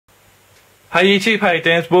Hey YouTube, how you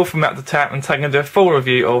doing? It's Will from apptotap and taking a do a full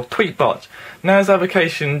review of tweetbot. Now this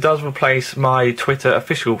application does replace my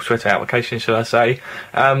official Twitter application, should I say.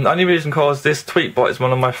 Only reason because this tweetbot is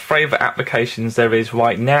one of my favourite applications there is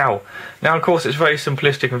right now. Now of course it's very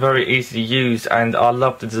simplistic and very easy to use, and I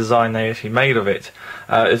love the design they actually made of it.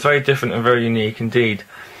 It's very different and very unique indeed.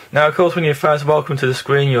 Now of course when you first welcome to the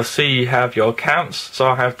screen you'll see you have your accounts. So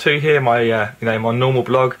I have two here, my my normal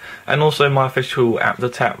blog and also my official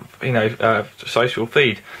apptotap social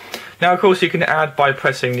feed. Now of course you can add by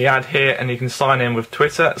pressing the add here, and you can sign in with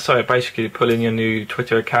Twitter, so basically pull in your new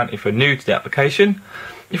Twitter account if you're new to the application.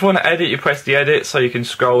 If you want to edit, you press the edit, so you can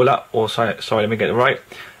scroll up, or sorry let me get it right.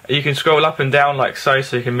 You can scroll up and down like so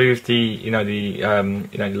you can move the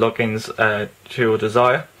logins to your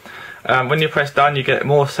desire. When you press done you get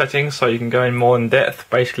more settings, so you can go in more in depth.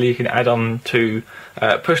 Basically you can add on to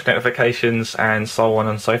push notifications and so on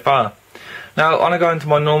and so far. Now I'm going to go into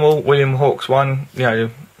my normal William Hawks one,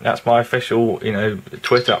 that's my official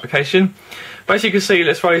Twitter application. But as you can see,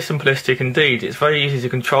 it's very simplistic indeed. It's very easy to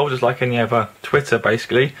control, just like any other Twitter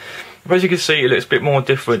basically. But as you can see, it looks a bit more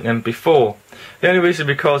different than before. The only reason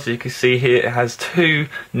because you can see here it has two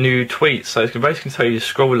new tweets, so it's basically tell you to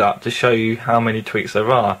scroll up to show you how many tweets there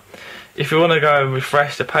are. If you want to go and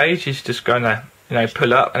refresh the page, it's just going to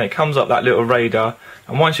pull up, and it comes up that little radar,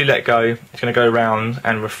 and once you let go it's going to go around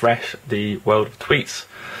and refresh the world of tweets.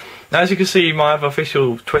 Now as you can see, my other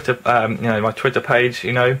official Twitter, my Twitter page,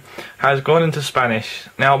 has gone into Spanish.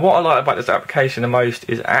 Now what I like about this application the most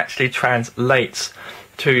is it actually translates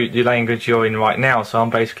to the language you're in right now. So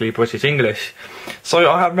I'm basically British English.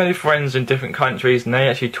 So I have many friends in different countries, and they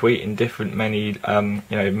actually tweet in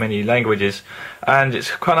many languages, and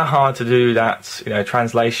it's kind of hard to do that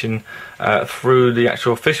translation through the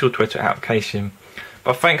actual official Twitter application.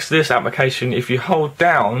 But thanks to this application, if you hold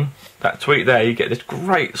down that tweet there, you get this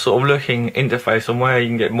great sort of looking interface on where you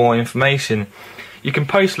can get more information. You can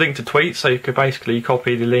post link to tweets, so you could basically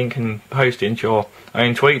copy the link and post it into your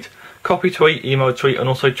own tweet. Copy tweet, email tweet, and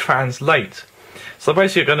also translate. So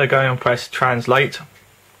basically you're going to go and press translate,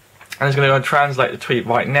 and it's going to go and translate the tweet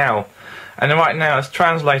right now. And then right now it's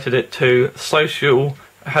translated it to social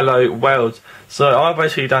hello world. So I've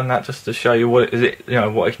basically done that just to show you what it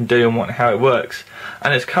can do and how it works.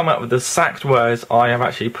 And it's come up with the exact words I have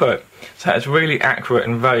actually put. So it's really accurate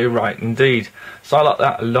and very right indeed. So I like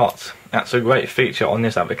that a lot. That's a great feature on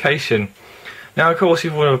this application. Now of course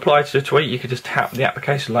if you want to reply to the tweet, you can just tap the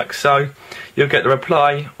application like so. You'll get the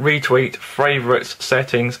reply, retweet, favourites,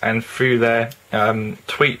 settings, and through their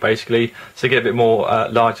tweet basically, so you get a bit more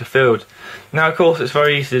larger field. Now of course it's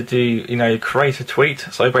very easy to do, create a tweet.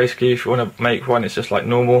 So basically if you want to make one, it's just like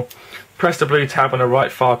normal. Press the blue tab on the right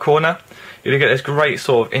far corner. You're going to get this great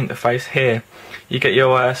sort of interface here. You get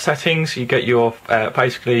your settings, you get your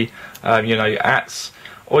your ats,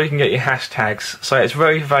 or you can get your hashtags. So it's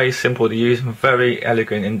very, very simple to use and very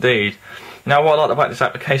elegant indeed. Now what I like about this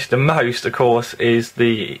application the most, of course, is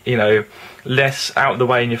the less out of the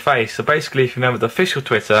way in your face. So basically if you remember the official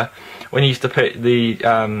Twitter, when you used to put the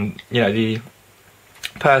the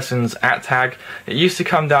person's @ tag, it used to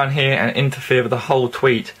come down here and interfere with the whole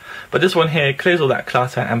tweet. But this one here clears all that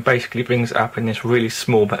clutter and basically brings it up in this really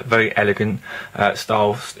small but very elegant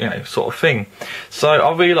style, sort of thing. So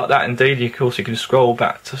I really like that indeed. Of course you can scroll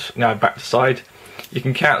back to back to side. You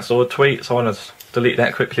can cancel a tweet, so I want to delete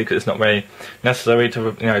that quickly because it's not very necessary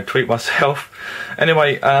to tweet myself.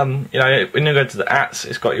 Anyway, when you go to the @,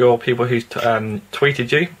 it's got your people who's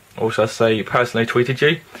tweeted you, or should I say personally tweeted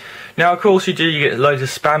you. Now of course you get loads of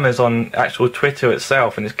spammers on actual Twitter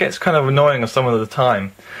itself, and it gets kind of annoying some of the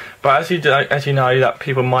time. But as you know that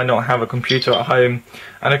people might not have a computer at home,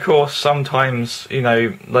 and of course sometimes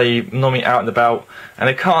they normally out and about and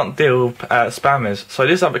they can't deal with spammers. So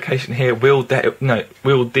this application here will deal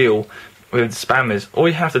with spammers. All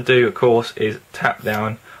you have to do of course is tap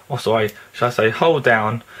down, or sorry, should I say hold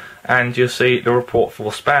down, and you'll see the report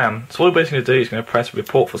for spam. So all you're basically going to do is going to press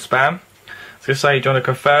report for spam. It's going to say, do you want to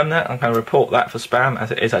confirm that? I'm going to report that for spam,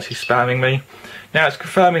 as it is actually spamming me. Now it's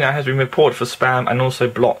confirming that it has been reported for spam, and also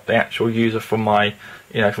blocked the actual user from my,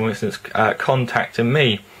 for instance, contacting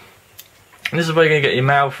me. And this is where you're going to get your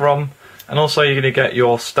mail from, and also you're going to get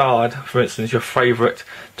your starred, for instance, your favourite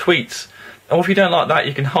tweets. Or if you don't like that,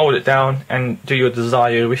 you can hold it down and do your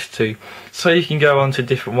desire you wish to. So you can go on to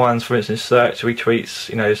different ones, for instance, search,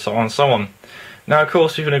 retweets, so on and so on. Now of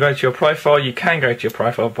course if you want to go to your profile, you can go to your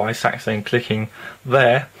profile by saying clicking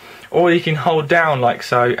there, or you can hold down like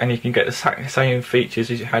so, and you can get the same features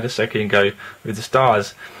as you had a second ago with the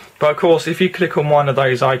stars. But of course if you click on one of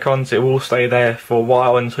those icons, it will stay there for a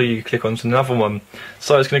while until you click onto another one.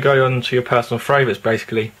 So it's going to go on to your personal favourites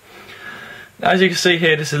basically. As you can see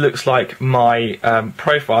here, this looks like my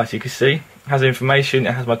profile. As you can see, it has information,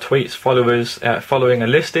 it has my tweets, followers, following are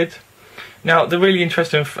listed. Now, the really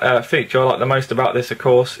interesting feature I like the most about this, of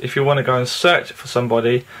course, if you want to go and search for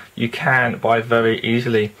somebody, you can very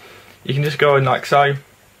easily. You can just go in like so.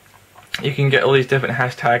 You can get all these different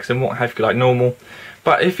hashtags and what have you, like normal.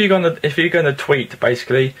 But if you're gonna tweet,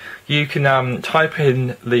 basically, you can type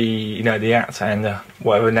in the the @ and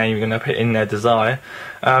whatever name you're gonna put in their desire.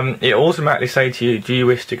 It automatically say to you, do you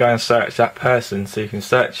wish to go and search that person? So you can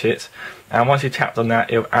search it, and once you tapped on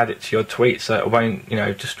that, it'll add it to your tweet, so it won't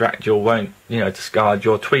distract you or won't discard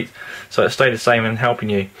your tweet. So it'll stay the same and helping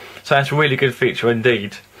you. So that's a really good feature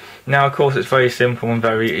indeed. Now, of course, it's very simple and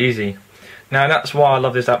very easy. Now, that's why I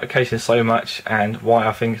love this application so much and why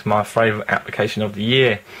I think it's my favourite application of the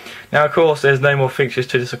year. Now, of course, there's no more features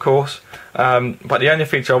to this, of course, but the only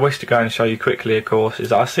feature I wish to go and show you quickly, of course, is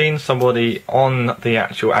that I've seen somebody on the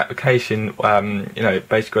actual application,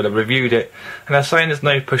 basically they reviewed it, and they're saying there's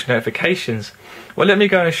no push notifications. Well, let me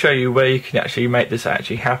go and show you where you can actually make this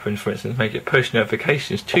actually happen. For instance, make it push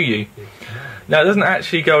notifications to you. Now, it doesn't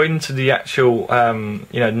actually go into the actual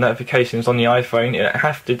notifications on the iPhone. You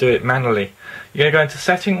have to do it manually. You're going to go into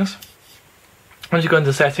settings. Once you go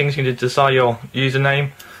into settings, you need to decide your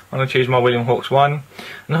username. I'm going to choose my William Hawks 1.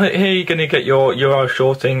 And here you're going to get your URL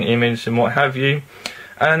shortening, image and what have you.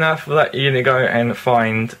 And after that, you're going to go and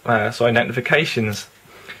find notifications.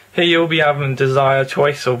 Here you'll be having desired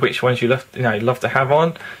choice of which ones you love to have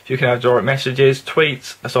on. You can have direct messages,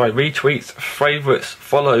 tweets, retweets, favourites,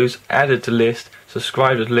 follows, added to list,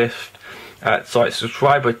 subscriber to list.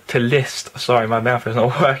 Subscriber to list. Sorry, my mouth is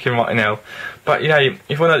not working right now. But if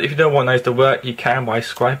you don't want those to work, you can by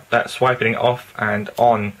swiping it off and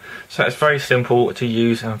on. So it's very simple to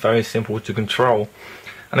use and very simple to control.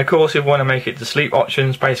 And of course, if you want to make it to sleep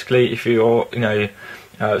options, basically, if you're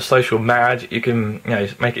social mad, you can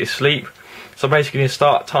make it sleep. So basically,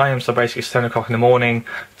 start time. So basically, it's 10 o'clock in the morning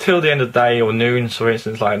till the end of the day or noon. So for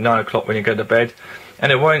instance, like 9 o'clock when you go to bed.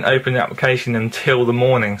 And it won't open the application until the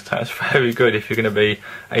morning, so that's very good if you're going to be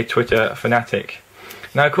a Twitter fanatic.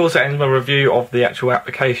 Now, of course, that ends my review of the actual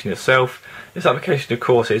application itself. This application, of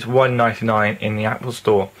course, is $1.99 in the Apple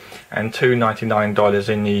Store and $2.99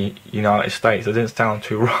 in the United States. That didn't sound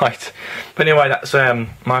too right. But anyway, that's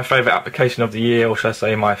my favourite application of the year, or should I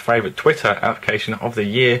say my favourite Twitter application of the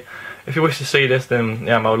year. If you wish to see this, then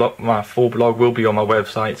my full blog will be on my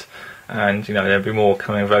website, and there'll be more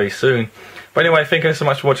coming very soon. But anyway, thank you so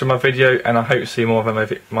much for watching my video, and I hope to see more of my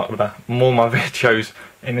videos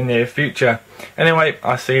in the near future. Anyway,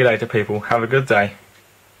 I'll see you later, people. Have a good day.